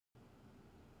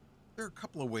There are a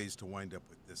couple of ways to wind up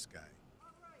with this guy.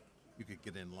 You could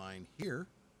get in line here,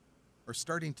 or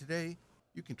starting today,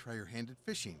 you can try your hand at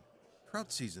fishing.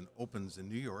 Trout season opens in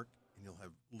New York, and you'll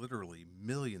have literally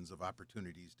millions of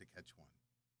opportunities to catch one.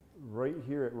 Right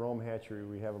here at Rome Hatchery,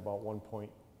 we have about 1.2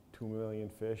 million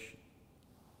fish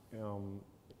on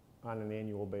an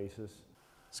annual basis.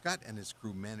 Scott and his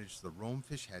crew manage the Rome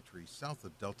Fish Hatchery south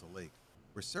of Delta Lake,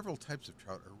 where several types of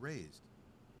trout are raised.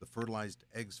 The fertilized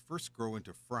eggs first grow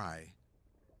into fry,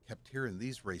 kept here in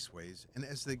these raceways, and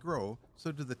as they grow,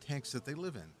 so do the tanks that they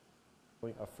live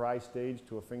in. A fry stage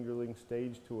to a fingerling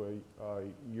stage to a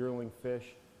yearling fish,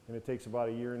 and it takes about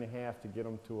a year and a half to get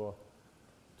them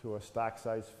to a stock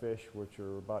size fish, which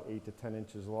are about 8 to 10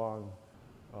 inches long,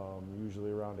 usually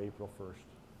around April 1st.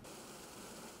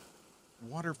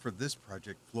 Water for this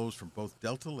project flows from both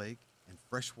Delta Lake and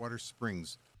freshwater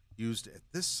springs used at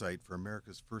this site for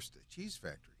America's first cheese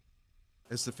factory.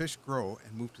 As the fish grow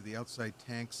and move to the outside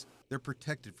tanks, they're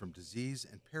protected from disease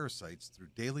and parasites through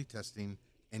daily testing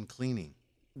and cleaning.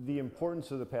 The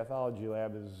importance of the pathology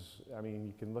lab is,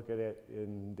 you can look at it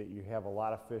in that you have a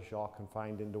lot of fish all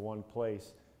confined into one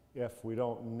place. If we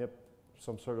don't nip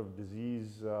some sort of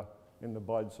disease in the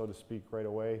bud, so to speak, right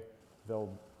away,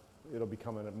 it'll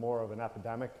become more of an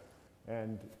epidemic,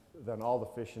 and then all the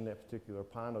fish in that particular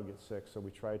pond will get sick. So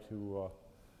we try to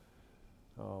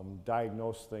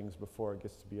diagnose things before it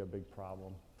gets to be a big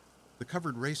problem. The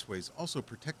covered raceways also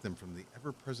protect them from the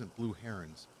ever-present blue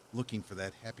herons looking for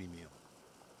that happy meal.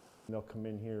 They'll come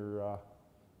in here,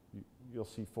 you'll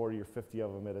see 40 or 50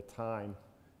 of them at a time,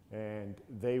 and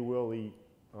they will eat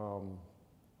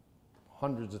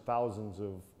hundreds of thousands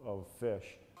of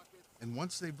fish. And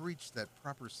once they've reached that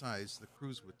proper size, the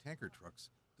crews with tanker trucks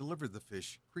deliver the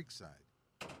fish creekside.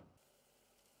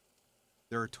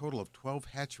 There are a total of 12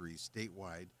 hatcheries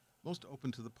statewide, most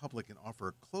open to the public and offer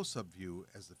a close-up view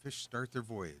as the fish start their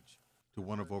voyage to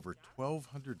one of over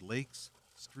 1,200 lakes,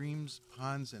 streams,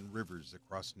 ponds, and rivers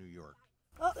across New York.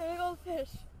 Oh, there go the fish.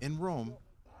 In Rome,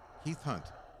 Keith Hunt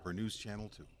for News Channel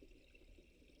 2.